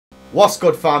What's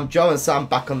good fam, Joe and Sam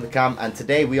back on the cam, and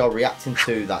today we are reacting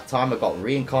to that time I got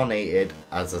reincarnated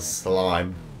as a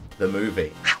slime, the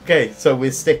movie. Okay, so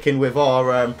we're sticking with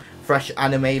our fresh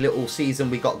anime little season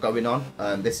we got going on.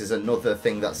 This is another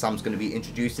thing that Sam's going to be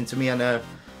introducing to me, and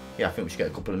yeah, I think we should get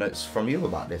a couple of notes from you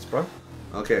about this, bro.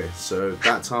 Okay, so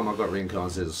that time I got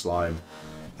reincarnated as a slime.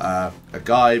 A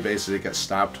guy basically gets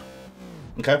stabbed.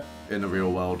 Okay. In the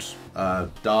real world,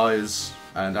 dies,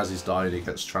 and as he's died, he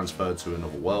gets transferred to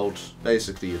another world.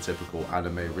 Basically, a typical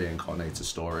anime reincarnated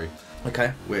story.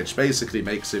 Okay. Which basically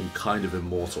makes him kind of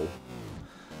immortal.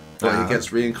 But he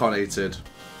gets reincarnated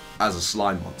as a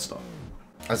slime monster.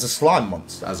 As a slime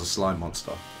monster? As a slime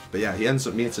monster. But yeah, he ends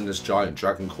up meeting this giant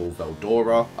dragon called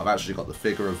Veldora. I've actually got the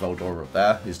figure of Veldora up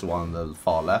there. He's the one on the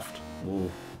far left.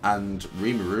 Ooh. And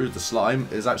Rimuru, the slime,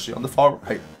 is actually on the far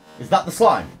right. Is that the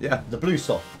slime? Yeah. The blue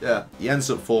stuff? Yeah. He ends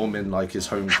up forming like his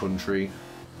home country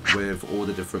with all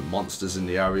the different monsters in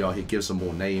the area. He gives them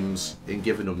all names. In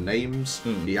giving them names,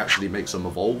 he actually makes them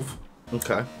evolve.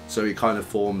 Okay. So he kind of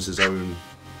forms his own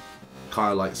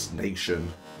kind of like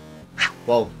nation.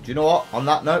 Well, do you know what? On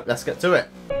that note, let's get to it.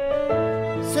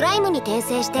 スライムに転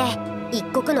生して一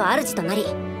国の主となり、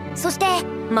そして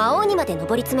魔王にまで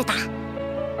上り詰めた。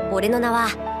俺の名は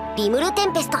リムルテ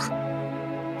ンペスト。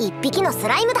一匹のス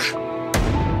ライムだ。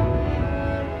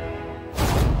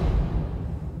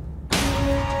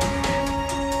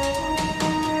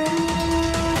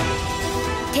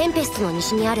テンペストの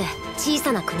西にある小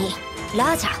さな国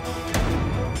ラージ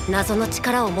ャ。謎の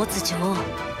力を持つ女王。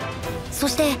そ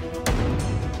して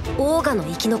オーガの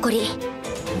生き残り。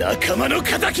仲間の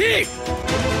敵。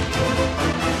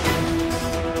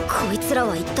こいつら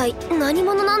は一体何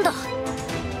者なんだ。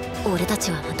俺た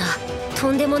ちはまた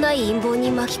とんでもない陰謀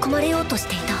に巻き込まれようとし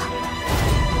ていた。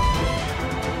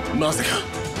まさか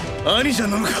兄者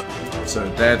なのか。 So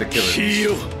they're the killers. ヒー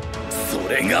ロー、そ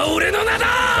れが俺の名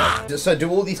だ。 So do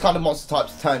all these kind of monster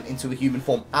types turn into a human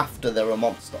form after they're a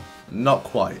monster? Not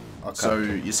quite. Okay. So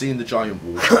you're seeing the giant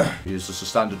wolf. He's just a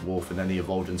standard wolf, and then he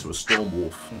evolved into a storm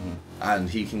wolf, and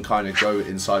he can kind of go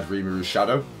inside Rimuru's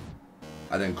shadow,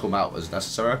 and then come out as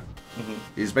necessary.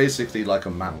 He's basically like a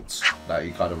mount that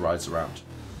he kind of rides around,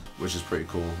 which is pretty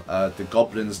cool. The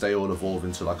goblins, they all evolve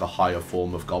into like a higher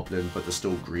form of goblin, but they're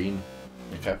still green.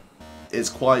 Okay. It's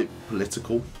quite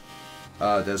political.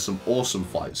 There's some awesome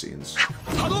fight scenes,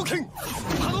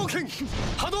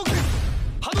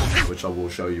 which I will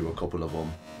show you a couple of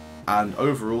them. And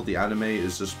overall, the anime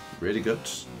is just really good.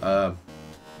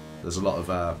 There's a lot of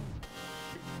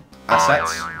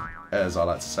assets, as I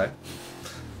like to say.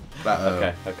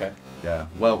 That, okay. Yeah,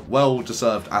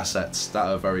 well-deserved assets that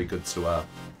are very good to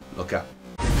look at.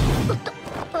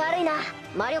 悪いな。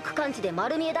魔力感知で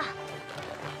丸見えだ。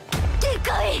で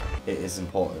かい。 It is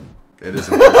important. It is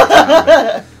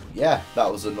important. Yeah,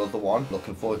 that was another one.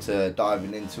 Looking forward to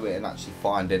diving into it and actually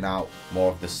finding out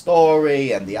more of the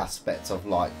story and the aspects of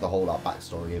like the whole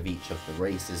backstory of each of the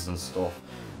races and stuff.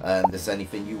 If there's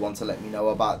anything you want to let me know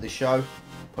about the show,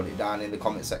 put it down in the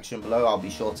comment section below. I'll be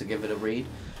sure to give it a read.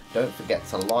 Don't forget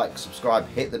to like, subscribe,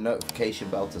 hit the notification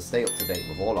bell to stay up to date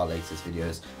with all our latest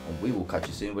videos, and we will catch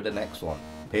you soon with the next one.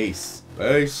 Peace.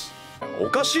 Peace. お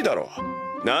かしいだろ。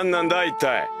なんなんだ一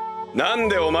体。なん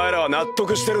でお前らは納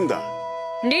得してるんだ。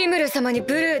リムル様に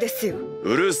ブルーですよ。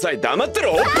うるさい、黙って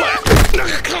ろおっぱい。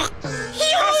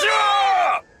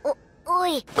お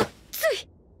い。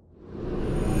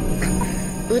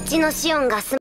うちのシオンが